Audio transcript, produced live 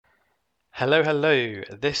Hello, hello.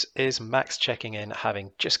 This is Max checking in, having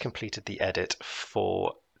just completed the edit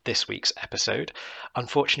for this week's episode.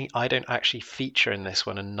 Unfortunately, I don't actually feature in this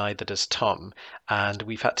one, and neither does Tom. And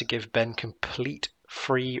we've had to give Ben complete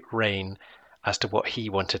free rein as to what he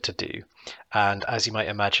wanted to do. And as you might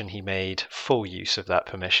imagine, he made full use of that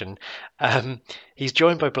permission. He's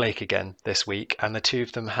joined by Blake again this week, and the two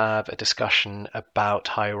of them have a discussion about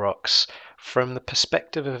HYROX from the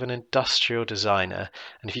perspective of an industrial designer.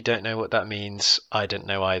 And if you don't know what that means, I don't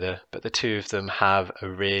know either. But the two of them have a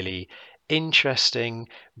really interesting,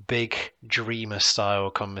 big dreamer style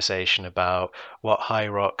conversation about what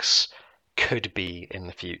HYROX could be in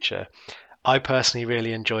the future. I personally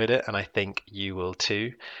really enjoyed it, and I think you will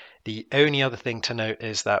too. The only other thing to note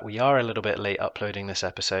is that we are a little bit late uploading this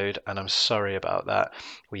episode, and I'm sorry about that.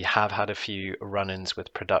 We have had a few run-ins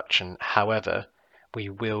with production. However, we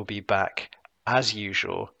will be back as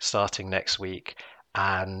usual starting next week,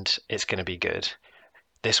 and it's going to be good.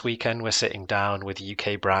 This weekend, we're sitting down with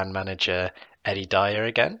UK brand manager Eddie Dyer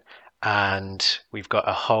again, and we've got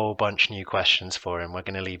a whole bunch new questions for him. We're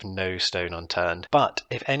going to leave no stone unturned. But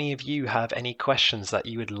if any of you have any questions that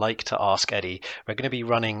you would like to ask Eddie, we're going to be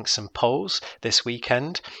running some polls this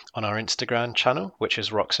weekend on our Instagram channel, which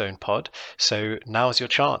is Rock's Own Pod. So now's your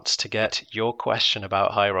chance to get your question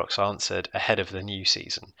about HYROX answered ahead of the new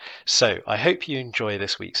season. So I hope you enjoy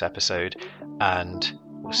this week's episode, and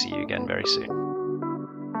we'll see you again very soon.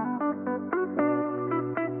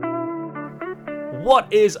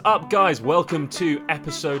 What is up, guys? Welcome to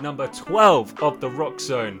episode number 12 of the Rock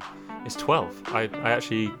Zone. It's 12. I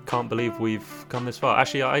actually can't believe we've come this far.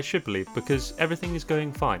 Actually, I should believe, because everything is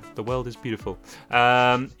going fine. The world is beautiful.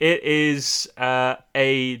 It is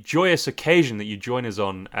a joyous occasion that you join us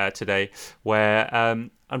on today, where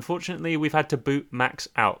unfortunately we've had to boot Max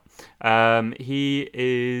out. He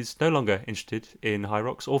is no longer interested in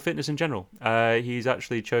HYROX or fitness in general. He's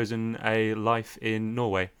actually chosen a life in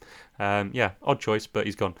Norway. Odd choice, but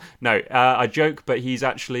he's gone. No, I joke, but he's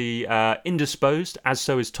actually indisposed, as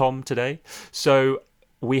so is Tom today. So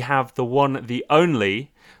we have the one, the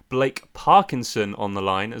only, Blake Parkinson on the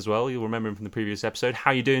line as well. You'll remember him from the previous episode. How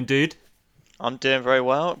you doing, dude? I'm doing very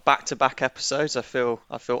well. Back-to-back episodes. I feel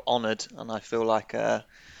honoured, and I feel like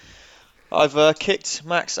I've kicked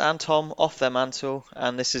Max and Tom off their mantle,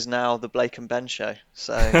 and this is now the Blake and Ben show.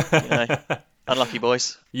 So, unlucky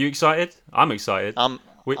boys. You excited? I'm excited.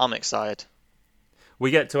 I'm excited.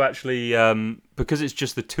 We get to actually, because it's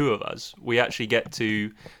just the two of us, we actually get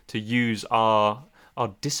to use our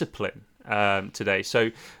discipline today.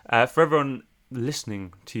 So for everyone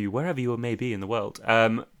listening to you, wherever you may be in the world,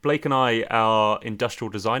 Blake and I are industrial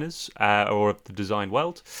designers, or of the design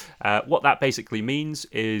world. What that basically means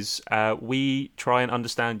is we try and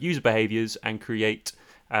understand user behaviors and create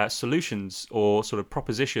solutions or sort of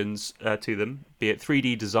propositions to them, be it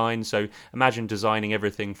 3D design. So imagine designing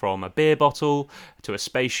everything from a beer bottle to a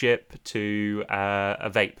spaceship to a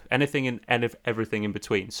vape, anything and everything in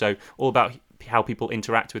between. So all about how people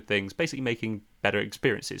interact with things, basically making better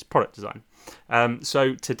experiences, product design.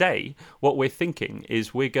 So today, what we're thinking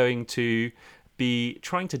is we're going to be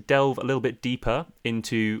trying to delve a little bit deeper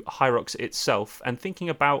into HYROX itself and thinking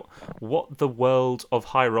about what the world of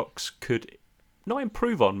HYROX could not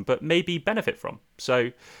improve on, but maybe benefit from.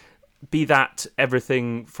 So be that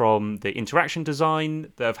everything from the interaction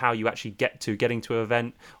design of how you actually getting to an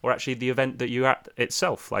event, or actually the event that you're at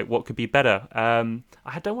itself, like what could be better.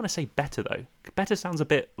 I don't want to say better though. Better sounds a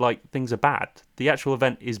bit like things are bad. The actual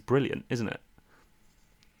event is brilliant, isn't it?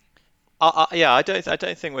 I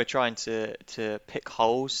don't think we're trying to pick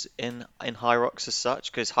holes in HYROX as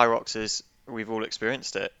such, because HYROX is, we've all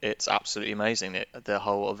experienced it. It's absolutely amazing. The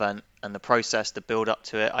whole event and the process, the build up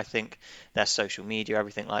to it. I think their social media,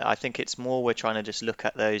 everything like. I think it's more we're trying to just look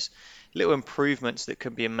at those little improvements that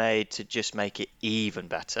can be made to just make it even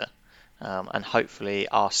better. And hopefully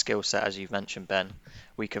our skill set, as you've mentioned, Ben,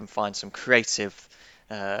 we can find some creative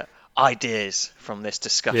ideas from this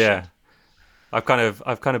discussion. Yeah. I've kind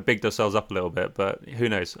of bigged ourselves up a little bit, but who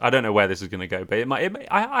knows? I don't know where this is going to go, but it might.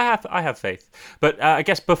 I have faith. But I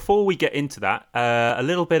guess before we get into that, a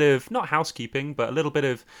little bit of not housekeeping, but a little bit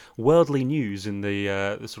of worldly news in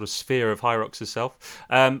the sort of sphere of HYROX itself.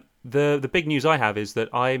 The big news I have is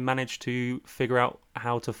that I managed to figure out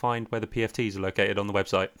how to find where the PFTs are located on the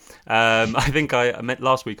website. I think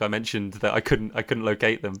last week I mentioned that I couldn't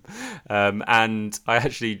locate them, and I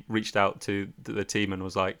actually reached out to the team and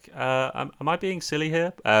was like, "Am I being silly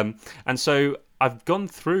here?" And so I've gone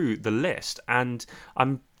through the list, and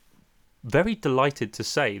I'm very delighted to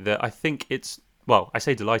say that I think it's, well, I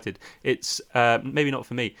say delighted. It's maybe not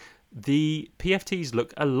for me. the PFTs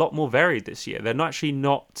look a lot more varied this year. They're actually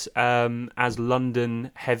not as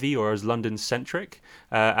London heavy or as London centric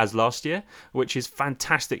as last year, which is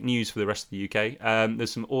fantastic news for the rest of the UK.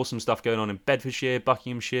 There's some awesome stuff going on in Bedfordshire,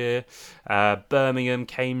 Buckinghamshire, Birmingham,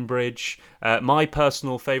 Cambridge. My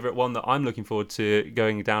personal favourite one that I'm looking forward to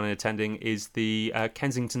going down and attending is the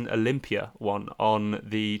Kensington Olympia one on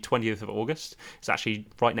the 20th of August. It's actually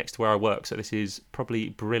right next to where I work, so this is probably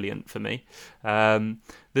brilliant for me.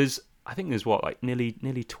 I think there's like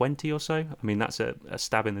nearly 20 or so. I mean, that's a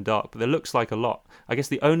stab in the dark, but there looks like a lot. I guess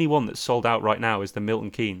the only one that's sold out right now is the Milton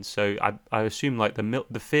Keynes. So I assume like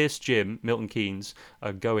the Fierce Gym, Milton Keynes,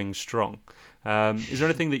 are going strong. Is there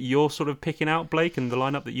anything that you're sort of picking out, Blake, and the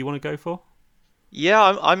lineup that you want to go for?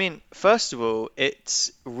 Yeah, I mean, first of all,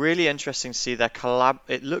 it's really interesting to see their collab.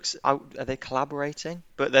 It looks, are they collaborating?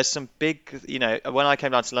 But there's some big, when I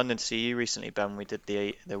came down to London to see you recently, Ben, we did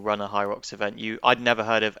the Runner HYROX event. I'd never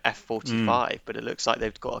heard of F45, but it looks like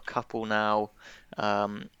they've got a couple now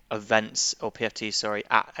events or PFTs, sorry,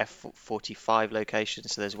 at F45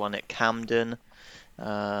 locations. So there's one at Camden.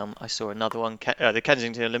 I saw another one, the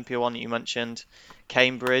Kensington Olympia one that you mentioned,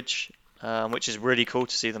 Cambridge. Which is really cool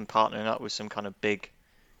to see them partnering up with some kind of big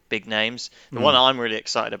names. The one I'm really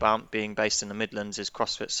excited about, being based in the Midlands, is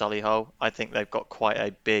CrossFit Solihull. I think they've got quite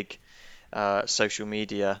a big social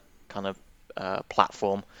media kind of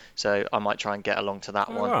platform, so I might try and get along to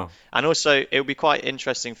that one. Wow. And also, it would be quite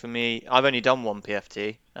interesting for me. I've only done one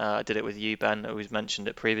PFT. I did it with you, Ben, who's mentioned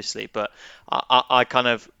it previously, but I kind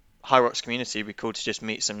of HYROX community, it'd be cool to just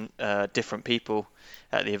meet some different people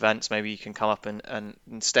at the events. Maybe you can come up and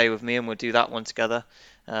stay with me and we'll do that one together.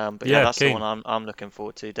 But yeah, that's keen. the one I'm looking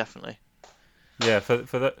forward to, definitely. Yeah,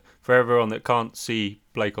 for everyone that can't see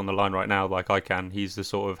Blake on the line right now, like I can, he's the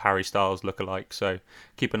sort of Harry Styles lookalike. So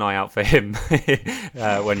keep an eye out for him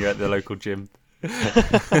when you're at the local gym.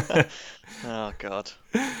 Oh God,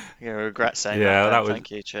 you're gonna regret saying Yeah, that. was.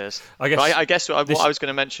 Thank you. Cheers. I guess what I was going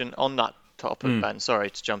to mention on that topic, Ben. Sorry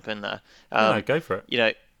to jump in there. No, go for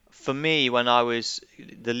it. For me, when I was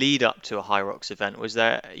the lead up to a HYROX event, was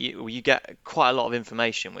there you get quite a lot of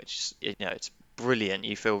information, which it's brilliant.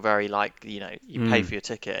 You feel very like you pay for your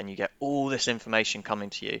ticket and you get all this information coming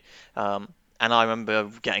to you. And I remember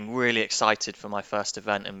getting really excited for my first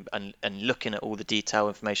event and looking at all the detailed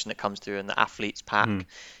information that comes through in the athletes pack.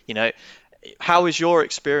 How was your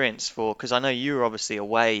experience because I know you were obviously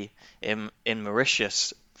away in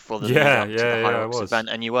Mauritius for the lead up to the HYROX event,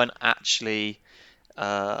 and you weren't actually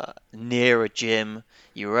near a gym.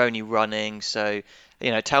 You were only running. So,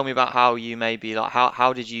 tell me about how you maybe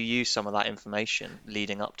how did you use some of that information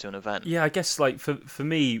leading up to an event? Yeah, I guess like for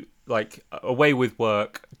me, like away with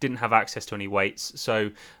work, didn't have access to any weights, so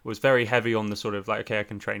was very heavy on the sort of like, okay, I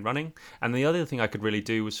can train running. And the other thing I could really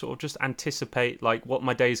do was sort of just anticipate like what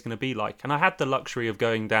my day is going to be like. And I had the luxury of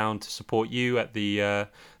going down to support you at the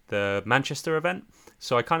Manchester event.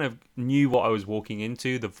 So I kind of knew what I was walking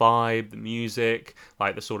into, the vibe, the music,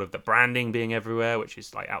 like the sort of the branding being everywhere, which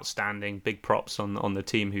is like outstanding. Big props on the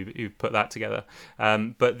team who put that together.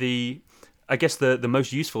 But I guess the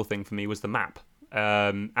most useful thing for me was the map.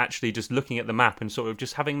 Actually just looking at the map and sort of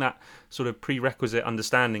just having that sort of prerequisite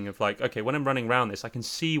understanding of like, okay, when I'm running around this, I can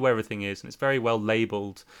see where everything is, and it's very well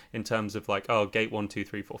labelled in terms of like, oh, gate 1, 2,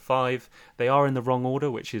 3, 4, 5. They are in the wrong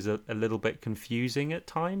order, which is a little bit confusing at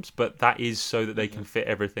times, but that is so that they can fit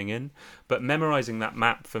everything in. But memorising that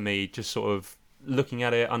map for me, just sort of looking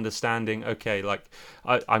at it, understanding, okay, like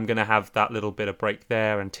I'm going to have that little bit of break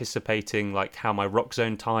there, anticipating like how my rock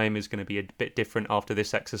zone time is going to be a bit different after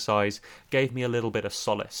this exercise, gave me a little bit of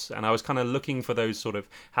solace. And I was kind of looking for those sort of,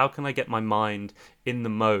 how can I get my mind in the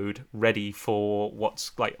mode ready for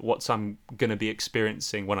what's I'm going to be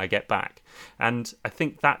experiencing when I get back. And I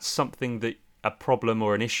think that's something that a problem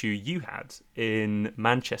or an issue you had in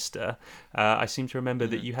Manchester. I seem to remember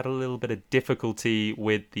that you had a little bit of difficulty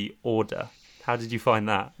with the order. How did you find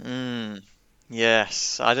that?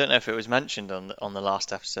 Yes, I don't know if it was mentioned on the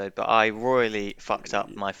last episode, but I royally fucked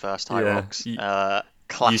up my first HYROX.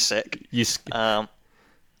 Classic.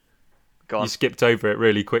 Go on. You skipped over it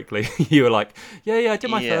really quickly. You were like, yeah, I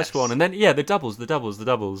did my first one, and then the doubles.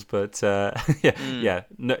 But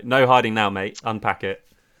no hiding now, mate. Unpack it.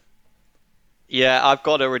 Yeah, I've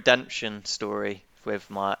got a redemption story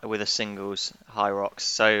with a singles HYROX.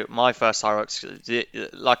 So my first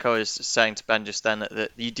HYROX, like I was saying to Ben just then,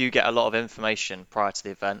 that you do get a lot of information prior to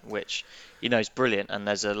the event, which is brilliant, and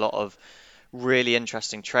there's a lot of really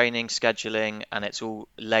interesting training, scheduling, and it's all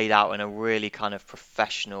laid out in a really kind of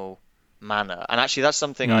professional manner. And actually that's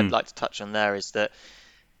something I'd like to touch on there, is that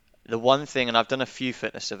the one thing, and I've done a few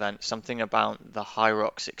fitness events, something about the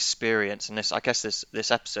HYROX experience, and this, I guess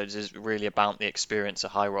this episode is really about the experience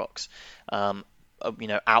of HYROX,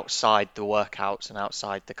 outside the workouts and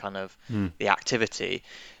outside the kind of Mm. the activity,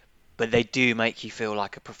 but they do make you feel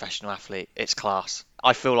like a professional athlete. It's class.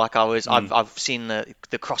 I feel like Mm. I've seen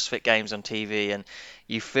the CrossFit Games on TV, and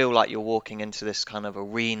you feel like you're walking into this kind of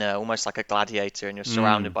arena, almost like a gladiator, and you're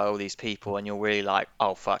surrounded Mm. by all these people, and you're really like,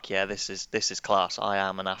 oh fuck yeah, this is class. I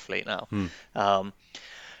am an athlete now. Mm. Um,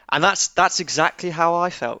 and that's exactly how I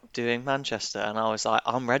felt doing Manchester, and I was like,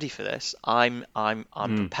 I'm ready for this. I'm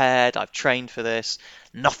Mm. prepared. I've trained for this.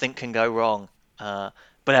 Nothing can go wrong.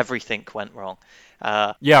 But everything went wrong.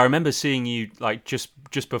 Yeah, I remember seeing you like just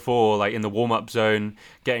before, like in the warm up zone,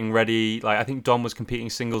 getting ready. Like I think Dom was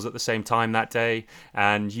competing singles at the same time that day,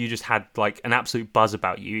 and you just had like an absolute buzz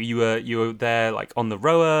about you. You were there like on the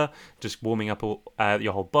rower, just warming up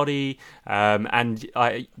your whole body, and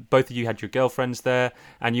both of you had your girlfriends there,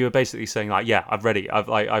 and you were basically saying like, yeah, I'm ready.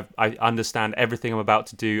 I understand everything I'm about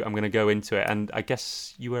to do. I'm going to go into it, and I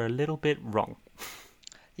guess you were a little bit wrong.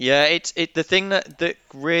 Yeah, it's the thing that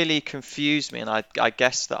really confused me, and I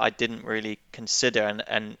guess that I didn't really consider,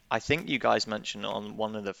 and I think you guys mentioned on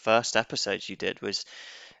one of the first episodes you did was,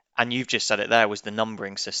 and you've just said it there, was the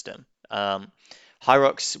numbering system.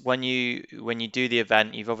 Hyrox, when you do the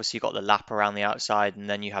event, you've obviously got the lap around the outside, and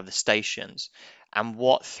then you have the stations. And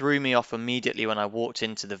what threw me off immediately when I walked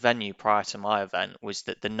into the venue prior to my event was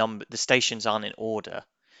that the stations aren't in order.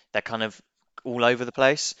 They're kind of all over the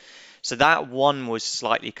place. So that one was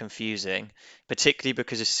slightly confusing, particularly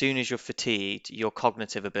because as soon as you're fatigued, your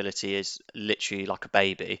cognitive ability is literally like a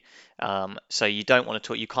baby. So you don't want to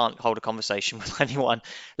talk, you can't hold a conversation with anyone,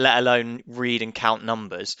 let alone read and count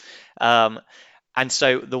numbers. Um, and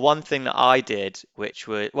so the one thing that I did, which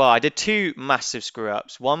was, well, I did two massive screw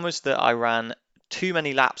ups. One was that I ran too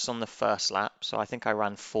many laps on the first lap. So I think I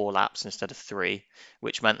ran 4 laps instead of three,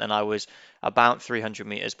 which meant that I was about 300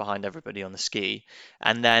 meters behind everybody on the ski.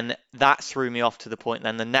 And then that threw me off to the point,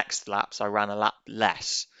 then the next laps I ran a lap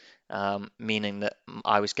less, meaning that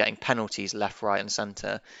I was getting penalties left, right, and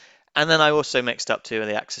center. And then I also mixed up two of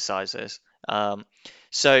the exercises. Um,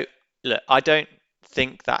 so look, I don't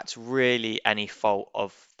think that's really any fault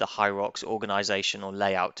of the HYROX organization or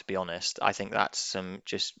layout, to be honest. I think that's some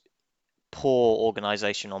just poor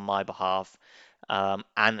organization on my behalf,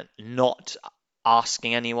 and not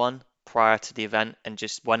asking anyone prior to the event, and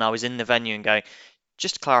just when I was in the venue and going,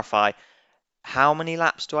 just to clarify, how many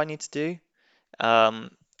laps do I need to do?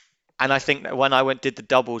 Um, and I think that when I did the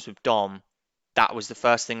doubles with Dom, that was the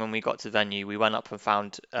first thing when we got to the venue. We went up and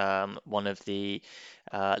found one of the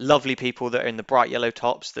lovely people that are in the bright yellow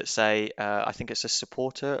tops that say, I think it's a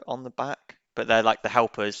supporter on the back, but they're like the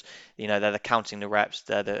helpers. They're the counting the reps.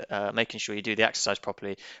 They're the making sure you do the exercise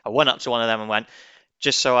properly. I went up to one of them and went,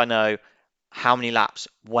 just so I know how many laps,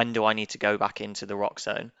 when do I need to go back into the rock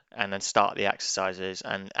zone and then start the exercises,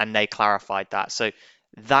 and they clarified that. So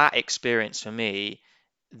that experience for me,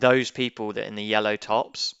 those people that in the yellow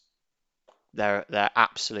tops, they're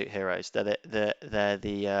absolute heroes. They're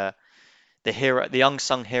the hero, the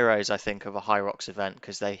unsung heroes, I think, of a HYROX event,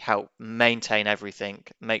 because they help maintain everything,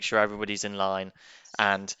 make sure everybody's in line,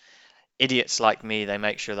 and idiots like me, they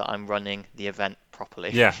make sure that I'm running the event properly.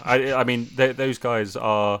 Yeah, I mean those guys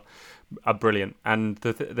are brilliant, and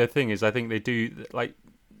the thing is, I think they do like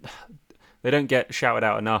they don't get shouted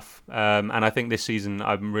out enough, and I think this season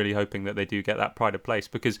I'm really hoping that they do get that pride of place,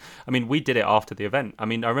 because I mean we did it after the event. I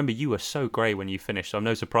mean I remember you were so grey when you finished, so I'm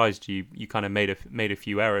no surprised you kind of made a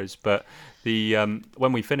few errors, but the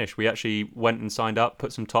when we finished we actually went and signed up,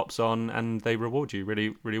 put some tops on, and they reward you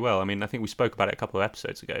really really well. I mean I think we spoke about it a couple of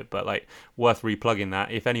episodes ago, but like worth replugging that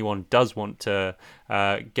if anyone does want to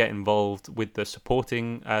get involved with the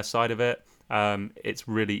supporting side of it. It's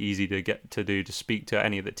really easy to speak to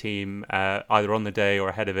any of the team, either on the day or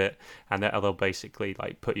ahead of it, and they'll basically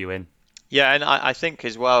like put you in, Yeah, and I think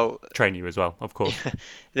as well, train you as well, of course.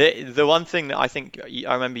 the one thing that I think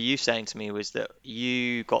I remember you saying to me was that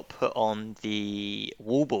you got put on the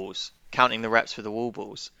wall balls, counting the reps for the wall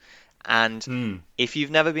balls. And Mm. if you've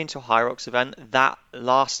never been to a HYROX event, that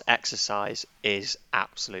last exercise is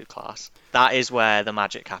absolute class. That is where the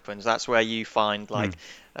magic happens. That's where you find, like,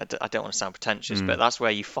 Mm. I don't want to sound pretentious, but Mm. that's where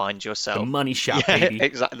you find The yourself. money shot, Yeah, baby.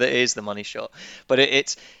 exactly. That is the money shot. But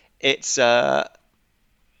it's I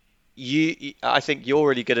think you're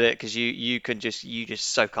really good at it, because you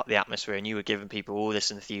just soak up the atmosphere, and you were giving people all this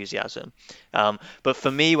enthusiasm. But for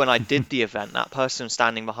me, when I did the event, that person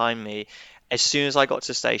standing behind me, as soon as I got to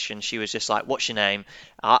the station, she was just like, "What's your name?"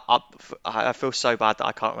 I feel so bad that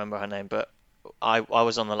I can't remember her name, but I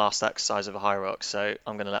was on the last exercise of a HYROX, so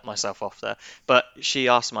I'm going to let myself off there. But she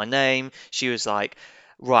asked my name. She was like,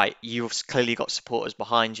 right, you've clearly got supporters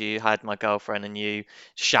behind you. I had my girlfriend and you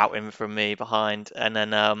shouting from me behind. And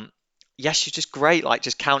then, yeah, she's just great, like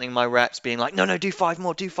just counting my reps, being like, no, no, do 5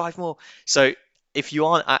 more, do 5 more. So if you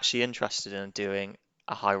aren't actually interested in doing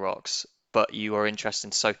a HYROX, but you are interested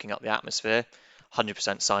in soaking up the atmosphere,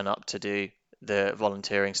 100% sign up to do the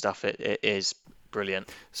volunteering stuff. It is brilliant.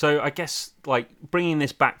 So I guess like bringing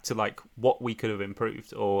this back to like what we could have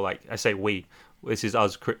improved, or like I say we, this is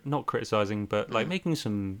us not criticizing, but like making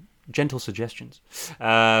some gentle suggestions.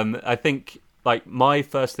 I think like my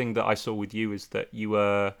first thing that I saw with you is that you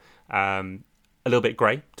were a little bit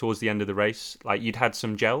grey towards the end of the race. Like you'd had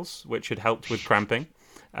some gels which had helped with cramping.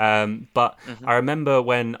 But I remember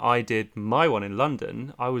when I did my one in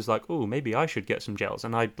London, I was like, oh, maybe I should get some gels.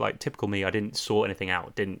 And I, like, typical me, I didn't sort anything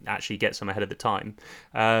out, didn't actually get some ahead of the time.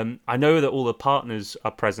 I know that all the partners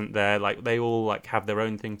are present there, like, they all, like, have their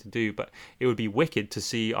own thing to do, but it would be wicked to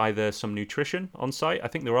see either some nutrition on site. I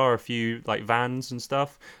think there are a few, like, vans and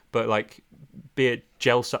stuff, but, like, be it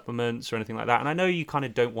gel supplements or anything like that. And I know you kind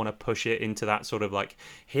of don't want to push it into that sort of like,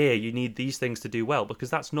 here, you need these things to do well, because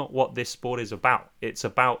that's not what this sport is about. It's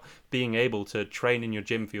about being able to train in your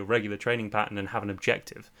gym for your regular training pattern and have an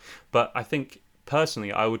objective. But I think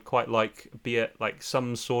personally, I would quite like, be it like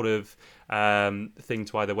some sort of thing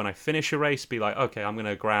to either when I finish a race, be like, okay, I'm going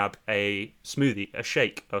to grab a smoothie, a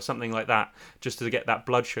shake or something like that, just to get that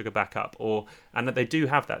blood sugar back up. And that they do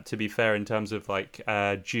have that, to be fair, in terms of like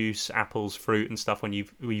juice, apples, fruit and stuff when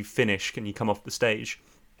you finish and you come off the stage.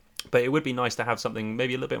 But it would be nice to have something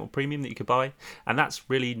maybe a little bit more premium that you could buy, and that's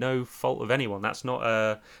really no fault of anyone. That's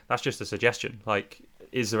just a suggestion. Like,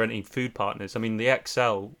 is there any food partners? I mean, the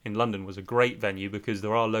XL in London was a great venue because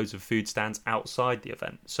there are loads of food stands outside the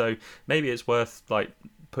event. So maybe it's worth like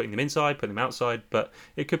putting them inside, putting them outside, but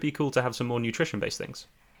it could be cool to have some more nutrition-based things.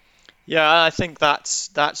 Yeah, I think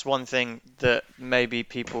that's one thing that maybe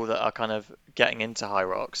people that are kind of getting into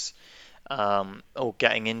HYROX, or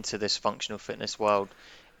getting into this functional fitness world,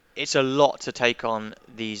 it's a lot to take on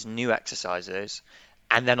these new exercises,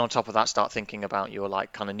 and then on top of that start thinking about your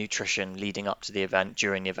like kind of nutrition leading up to the event,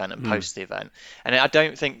 during the event, and post the event. And I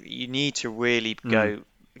don't think you need to really go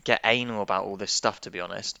get anal about all this stuff, to be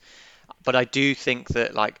honest. But I do think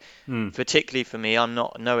that, like, particularly for me, I'm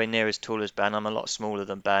not nowhere near as tall as Ben. I'm a lot smaller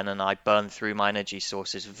than Ben, and I burn through my energy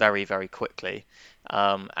sources very, very quickly.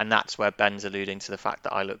 And that's where Ben's alluding to the fact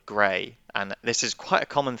that I look grey. And this is quite a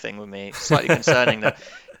common thing with me. It's slightly concerning that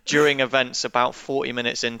during events, about 40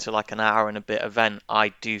 minutes into like an hour and a bit event, I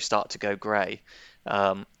do start to go grey.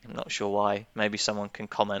 I'm not sure why. Maybe someone can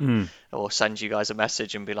comment or send you guys a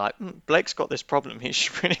message and be like, Blake's got this problem. He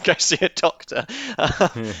should really go see a doctor.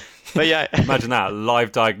 But yeah. Imagine that,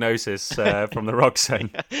 live diagnosis from the rock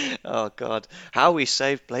scene. Oh, God. How we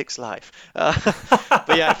saved Blake's life.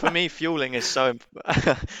 But yeah, for me, fueling is so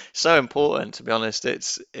important, to be honest.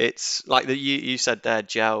 It's like you said there,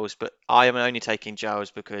 gels, but I am only taking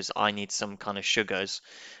gels because I need some kind of sugars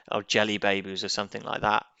or jelly babies or something like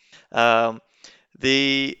that.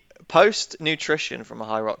 The post nutrition from a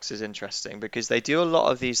HYROX is interesting because they do a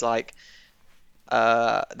lot of these like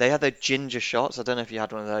they have their ginger shots. I don't know if you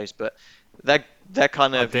had one of those, but they're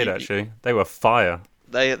kind of. I did actually. They were fire.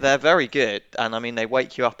 They're very good, and I mean they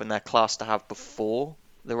wake you up in their class to have before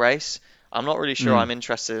the race. I'm not really sure I'm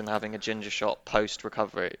interested in having a ginger shot post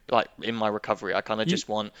recovery. Like in my recovery, I kind of just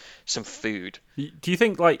want some food. Do you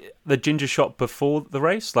think like the ginger shot before the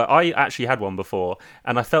race? Like I actually had one before,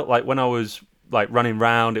 and I felt like when I was like running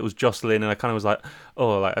round, it was jostling, and I kind of was like,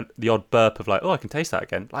 oh, like the odd burp of like, oh, I can taste that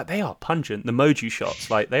again. Like they are pungent. The Moju shots,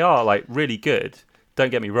 like they are like really good.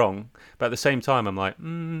 Don't get me wrong, but at the same time, I'm like,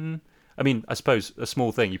 I mean, I suppose a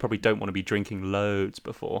small thing. You probably don't want to be drinking loads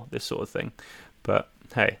before this sort of thing, but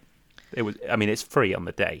hey, it was. I mean, it's free on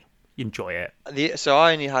the day. Enjoy it. So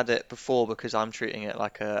I only had it before because I'm treating it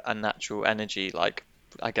like a natural energy, like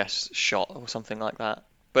I guess shot or something like that.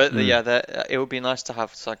 But yeah, it would be nice to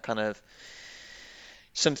have some kind of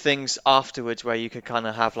some things afterwards where you could kind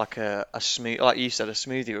of have like a smoothie, like you said, a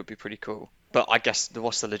smoothie would be pretty cool. But I guess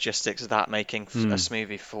what's the logistics of that? Making a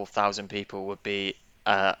smoothie for 4,000 people would be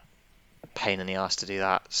a pain in the ass to do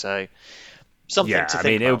that. So something to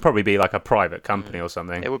think about. It would probably be like a private company or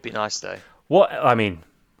something. It would be nice though.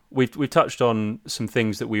 We've touched on some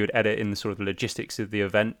things that we would edit in the sort of logistics of the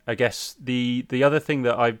event. I guess the other thing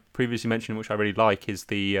that I previously mentioned, which I really like, is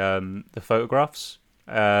the photographs.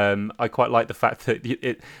 I quite like the fact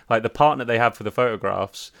that like the partner they have for the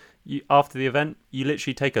photographs, after the event, you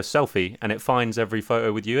literally take a selfie and it finds every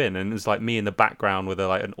photo with you in, and it's like me in the background with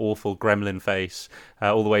like an awful gremlin face,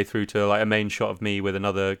 all the way through to like a main shot of me with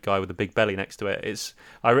another guy with a big belly next to it.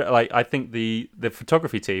 I think the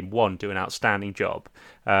photography team do an outstanding job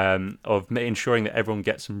of ensuring that everyone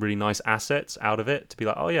gets some really nice assets out of it, to be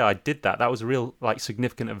like, oh yeah, I did that. That was a real like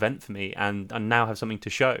significant event for me, and I now have something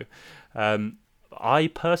to show.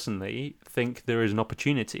 I personally think there is an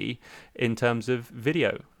opportunity in terms of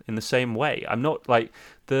video in the same way. I'm not like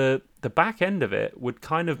the back end of it would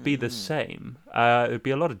kind of be the same. There'd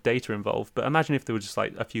be a lot of data involved, but imagine if there were just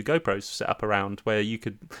like a few GoPros set up around where you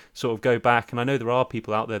could sort of go back. And I know there are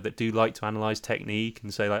people out there that do like to analyze technique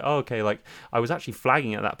and say like, oh, okay, like I was actually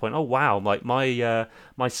flagging at that point. Oh wow, like my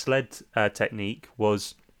sled technique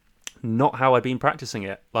was not how I'd been practicing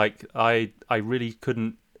it. Like I really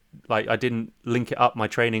couldn't. Like I didn't link it up my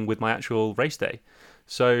training with my actual race day.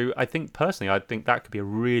 So I think personally, I think that could be a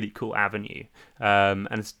really cool avenue, and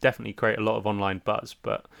it's definitely create a lot of online buzz.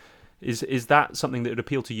 But is that something that would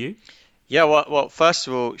appeal to you? Yeah, well, first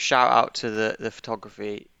of all, shout out to the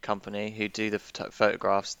photography company who do the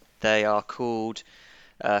photographs. They are called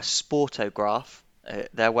Sportograph.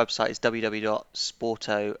 Their website is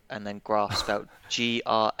www.sporto and then graph spelled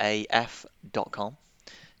graf.com.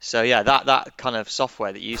 So yeah, that kind of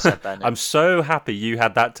software that you said, Ben. I'm so happy you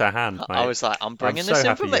had that to hand, mate. I was like, I'm bringing so this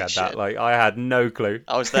happy you had information. that. Like I had no clue.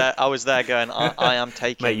 I was there going, I am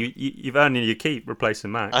taking. Mate, you've earned your keep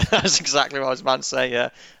replacing Max. That's exactly what I was about to say. Yeah,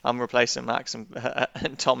 I'm replacing Max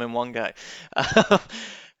and Tom in one go.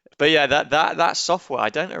 But yeah, that software, I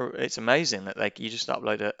don't know. It's amazing that like you just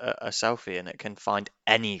upload a selfie and it can find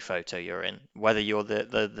any photo you're in, whether you're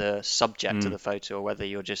the subject of the photo or whether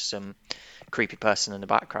you're just some creepy person in the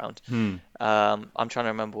background. I'm trying to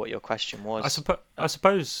remember what your question was. I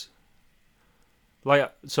suppose.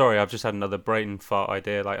 Like, sorry, I've just had another brain fart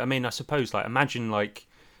idea. Like, I mean, I suppose, like, imagine like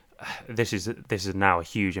this is now a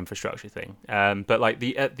huge infrastructure thing. But like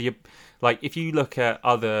the like if you look at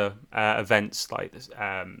other events like this,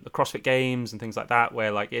 the CrossFit Games and things like that,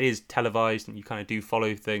 where like it is televised and you kind of do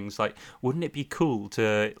follow things, like wouldn't it be cool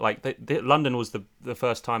to like London was the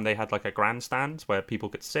first time they had like a grandstand where people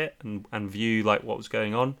could sit and view like what was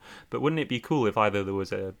going on. But wouldn't it be cool if either there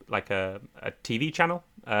was a TV channel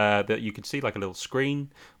that you could see, like a little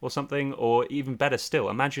screen or something, or even better still,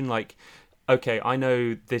 imagine like, okay, I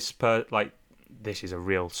know this this is a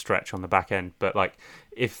real stretch on the back end, but like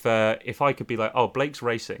if I could be like, oh, Blake's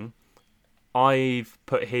racing, I've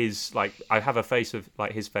put his, like, I have a face of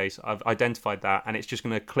like his face, I've identified that, and it's just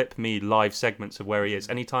going to clip me live segments of where he is.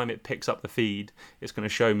 Anytime it picks up the feed, it's going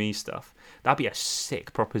to show me stuff. That'd be a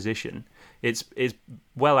sick proposition. It's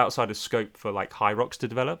well outside of scope for like HYROX to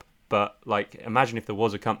develop, but like imagine if there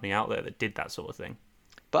was a company out there that did that sort of thing.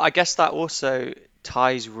 But I guess that also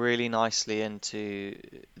ties really nicely into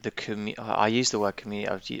the community. I use the word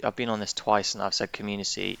community. I've been on this twice and I've said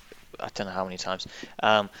community. I don't know how many times.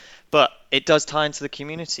 But it does tie into the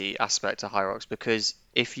community aspect of HYROX, because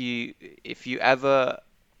if you ever,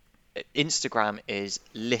 Instagram is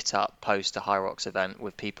lit up post a HYROX event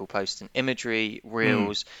with people posting imagery,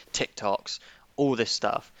 reels, TikToks, all this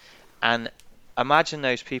stuff. And imagine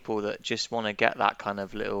those people that just want to get that kind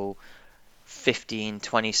of little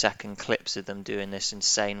 15-20 second clips of them doing this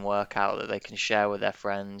insane workout that they can share with their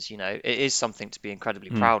friends. You know, it is something to be incredibly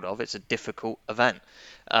proud of. It's a difficult event,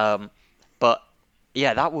 but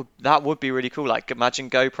yeah, that would be really cool. Like imagine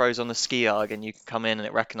GoPros on the ski erg and you can come in and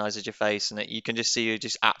it recognizes your face and you can just see you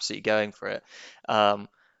just absolutely going for it.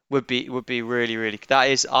 Would be really, really, that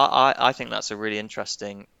is, I think that's a really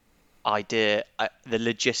interesting idea. The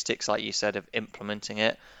logistics, like you said, of implementing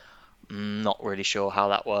it, not really sure how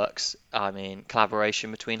that works. I mean,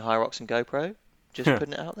 collaboration between HYROX and GoPro, just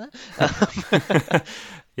putting it out there.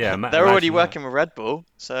 Yeah, they're already working with Red Bull,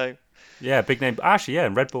 so yeah, big name. Actually, yeah,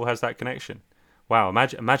 and Red Bull has that connection. Wow,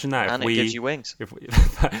 imagine that. And it gives you wings.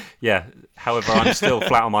 Yeah. However, I'm still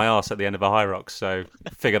flat on my arse at the end of a HYROX, so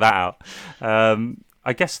figure that out.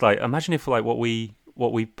 I guess like imagine if like what we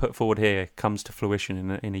put forward here comes to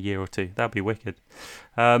fruition in a year or two. That'd be wicked.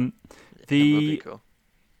 That would be cool.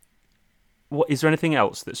 What is there anything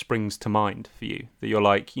else that springs to mind for you that you're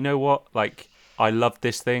like, you know what, like I love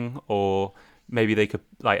this thing, or maybe they could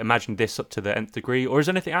like imagine this up to the nth degree, or is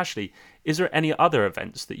there any other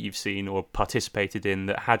events that you've seen or participated in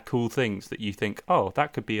that had cool things that you think, oh,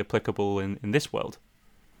 that could be applicable in this world?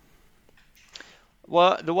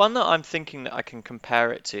 Well, the one that I'm thinking that I can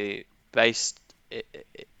compare it to based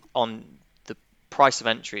on the price of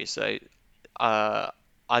entry. So I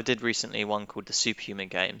did recently one called the Superhuman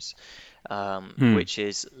Games, which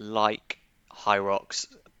is like HYROX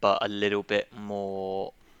but a little bit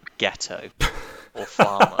more ghetto or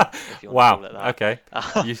farmer, if you want to call it that. Okay.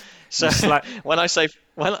 You, So you sla- when I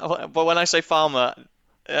say farmer,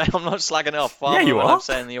 I'm not slagging it off. Yeah, Farmer, you when are. I'm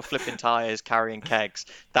saying that you're flipping tires, carrying kegs,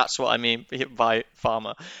 that's what I mean by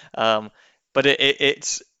farmer. But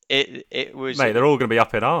it was. Mate, they're all going to be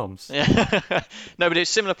up in arms. Yeah. No, but it's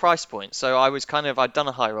similar price point. So I'd done a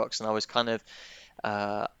HYROX, and I was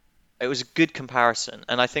it was a good comparison.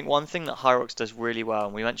 And I think one thing that HYROX does really well,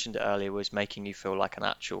 and we mentioned it earlier, was making you feel like an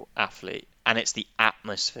actual athlete. And it's the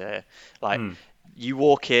atmosphere. Like, you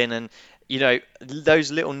walk in and,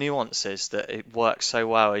 those little nuances that it works so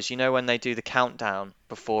well is, when they do the countdown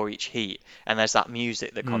before each heat, and there's that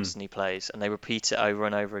music that constantly plays, and they repeat it over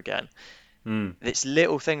and over again. It's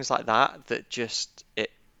little things like that that just it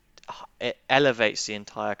elevates the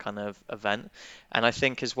entire kind of event. And I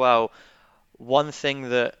think as well, one thing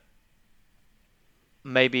that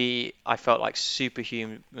maybe I felt like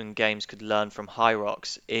Superhuman Games could learn from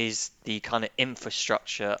HYROX is the kind of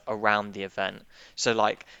infrastructure around the event. So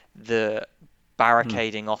like the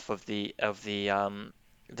barricading off of the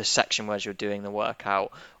section where you're doing the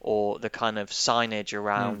workout, or the kind of signage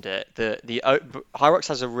around it. The HYROX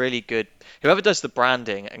has a really good. Whoever does the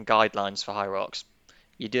branding and guidelines for HYROX,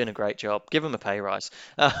 you're doing a great job. Give them a pay rise.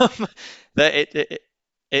 It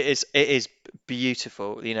is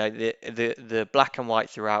beautiful. The black and white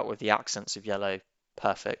throughout with the accents of yellow,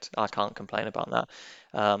 perfect. I can't complain about that.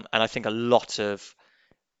 And I think a lot of,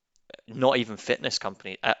 not even fitness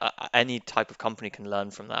company, any type of company can learn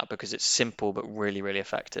from that, because it's simple but really, really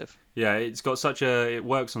effective. Yeah, it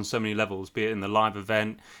works on so many levels, be it in the live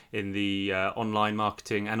event, in the online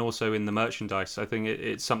marketing, and also in the merchandise. I think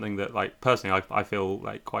it's something that, like, personally, I feel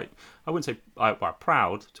like quite, I wouldn't say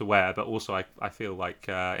proud to wear, but also I feel like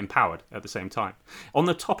empowered at the same time. On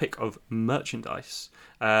the topic of merchandise,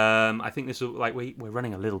 I think this will, like, we're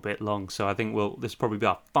running a little bit long, so I think this will probably be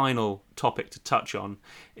our final topic to touch on,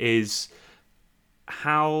 is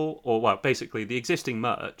basically the existing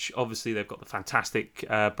merch. Obviously they've got the fantastic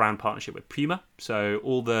brand partnership with Puma, so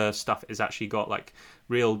all the stuff has actually got like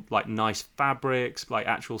real, like, nice fabrics, like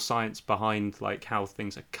actual science behind like how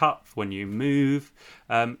things are cut when you move.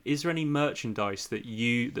 Is there any merchandise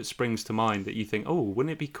that springs to mind that you think, oh,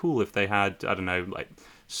 wouldn't it be cool if they had, I don't know, like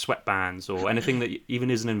sweatbands or anything that even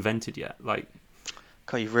isn't invented yet? Like,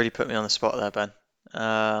 God, you've really put me on the spot there, Ben.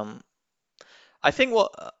 I think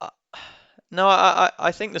No,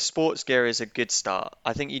 I think the sports gear is a good start.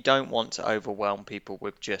 I think you don't want to overwhelm people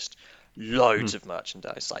with just loads of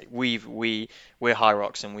merchandise. Like we're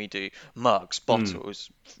HYROX, and we do mugs, bottles,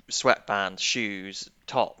 sweatbands, shoes,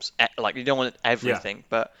 tops. Like, you don't want everything,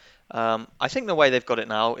 but I think the way they've got it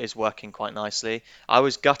now is working quite nicely. I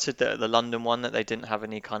was gutted that at the London one that they didn't have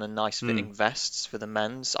any kind of nice fitting vests for the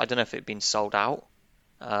men's. I don't know if it'd been sold out.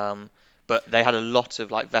 But they had a lot of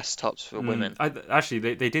like vest tops for women.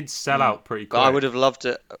 Actually, they did sell out pretty quick. But I would have loved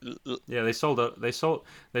it. Yeah, they sold a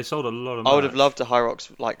lot of. I would have loved a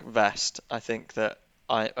HYROX like vest. I think that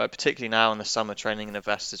particularly now in the summer, training in a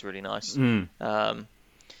vest is really nice. But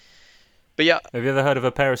yeah. Have you ever heard of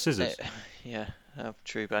a pair of scissors? Yeah.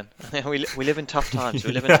 True, Ben. we live in tough times.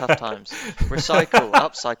 We live in tough times. Recycle,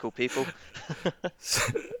 upcycle, people.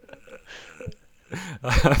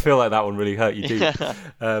 I feel like that one really hurt you too. Yeah.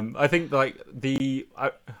 I think like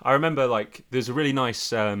I remember like there's a really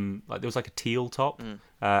nice like there was like a teal top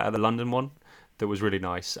at the London one that was really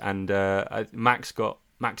nice, and Max got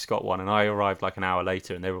one, and I arrived like an hour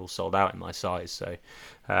later, and they were all sold out in my size. So,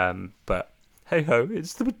 but hey ho,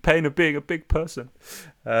 it's the pain of being a big person.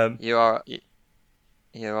 You are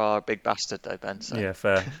a big bastard though, Ben. So. Yeah,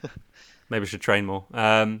 fair. Maybe I should train more.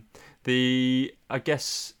 I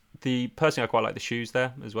guess. Personally, I quite like the shoes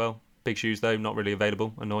there as well. Big shoes though, not really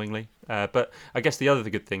available, annoyingly. But I guess the other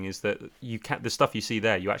good thing is that the stuff you see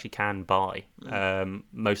there, you actually can buy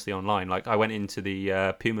mostly online. Like I went into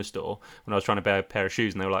the Puma store when I was trying to buy a pair of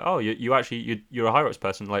shoes, and they were like, "Oh, you're a HYROX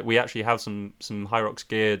person. Like we actually have some HYROX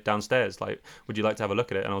gear downstairs. Like, would you like to have a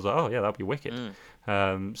look at it?" And I was like, "Oh yeah, that'd be wicked."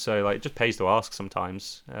 So like, it just pays to ask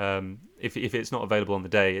sometimes. If it's not available on the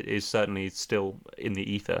day, it is certainly still in the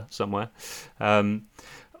ether somewhere.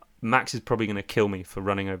 Max is probably going to kill me for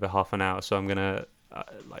running over half an hour, so I'm going to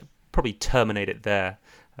probably terminate it there.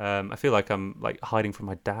 I feel like I'm like hiding from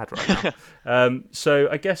my dad right now. So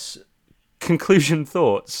I guess conclusion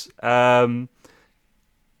thoughts. My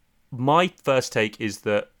first take is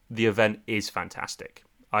that the event is fantastic.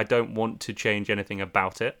 I don't want to change anything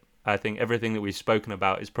about it. I think everything that we've spoken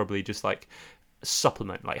about is probably just like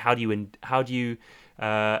supplement. Like how do you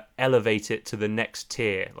elevate it to the next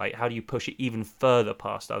tier? Like how do you push it even further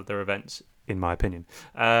past other events? In my opinion,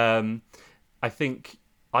 I think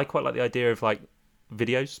I quite like the idea of like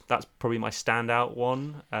videos. That's probably my standout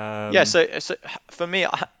one. Yeah, so for me,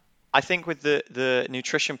 I think with the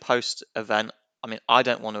nutrition post event, I mean, I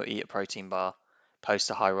don't want to eat a protein bar post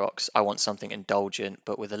to HYROX. I want something indulgent,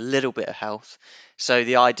 but with a little bit of health. So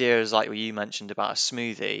the idea is like what you mentioned about a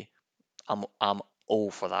smoothie. I'm all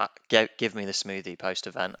for that. Give me the smoothie post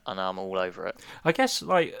event, and I'm all over it. I guess,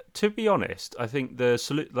 like, to be honest, I think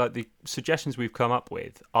the suggestions we've come up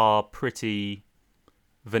with are pretty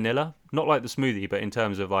vanilla. Not like the smoothie, but in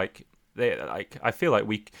terms of like I feel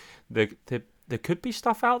like there could be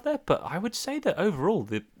stuff out there, but I would say that overall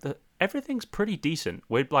the everything's pretty decent.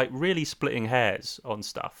 We're like really splitting hairs on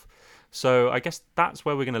stuff. So I guess that's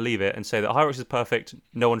where we're going to leave it and say that HYROX is perfect.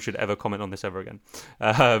 No one should ever comment on this ever again.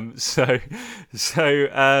 So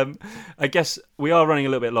I guess we are running a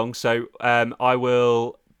little bit long. So I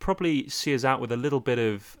will probably see us out with a little bit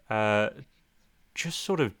of just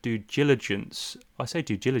sort of due diligence. I say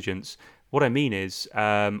due diligence. What I mean is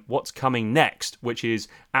what's coming next, which is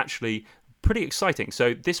actually pretty exciting.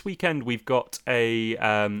 So this weekend we've got a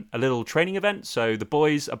little training event. So the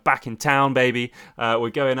boys are back in town, baby. We're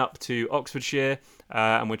going up to Oxfordshire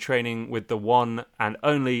and we're training with the one and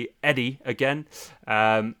only Eddie again.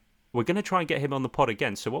 We're going to try and get him on the pod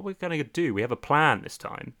again. So what we're going to do, we have a plan this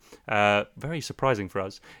time, very surprising for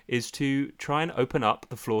us, is to try and open up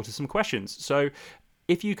the floor to some questions. So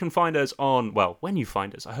if you can find us on, well, when you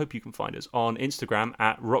find us, I hope you can find us on Instagram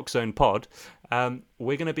at RockZonePod.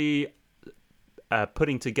 We're going to be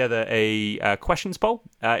putting together a questions poll.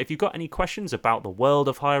 If you've got any questions about the world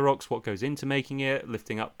of HYROX, what goes into making it,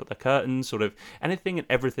 lifting up the curtains, sort of anything and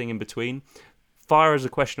everything in between, fire us a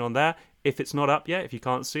question on there. If it's not up yet, if you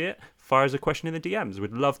can't see it, fire us a question in the DMs.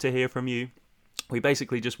 We'd love to hear from you. We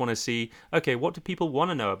basically just want to see, okay, what do people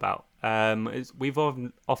want to know about? We've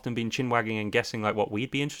often been chin-wagging and guessing like what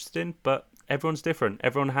we'd be interested in, but everyone's different.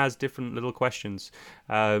 Everyone has different little questions.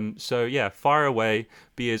 So yeah, fire away.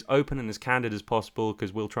 Be as open and as candid as possible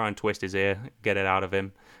because we'll try and twist his ear, get it out of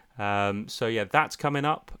him. So yeah, that's coming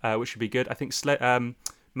up, which should be good. I think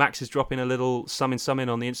Max is dropping a little summon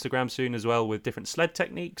on the Instagram soon as well with different sled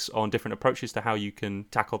techniques on different approaches to how you can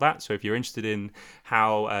tackle that. So if you're interested in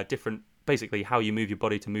how basically how you move your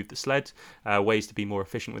body to move the sled, ways to be more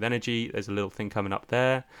efficient with energy, there's a little thing coming up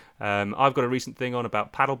there. I've got a recent thing on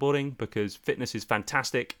about paddleboarding because fitness is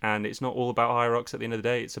fantastic and it's not all about HYROX at the end of the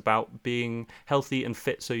day. It's about being healthy and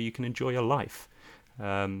fit so you can enjoy your life.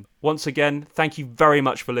 Once again, thank you very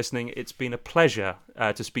much for listening. It's been a pleasure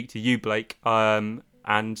to speak to you, Blake,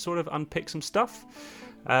 and sort of unpick some stuff.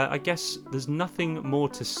 I guess there's nothing more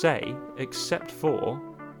to say except for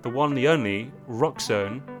the one, the only,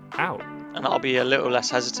 RockZone out. And I'll be a little less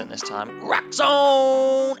hesitant this time.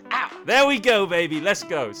 RockZone out! There we go, baby. Let's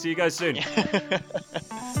go. See you guys soon.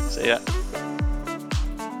 See ya.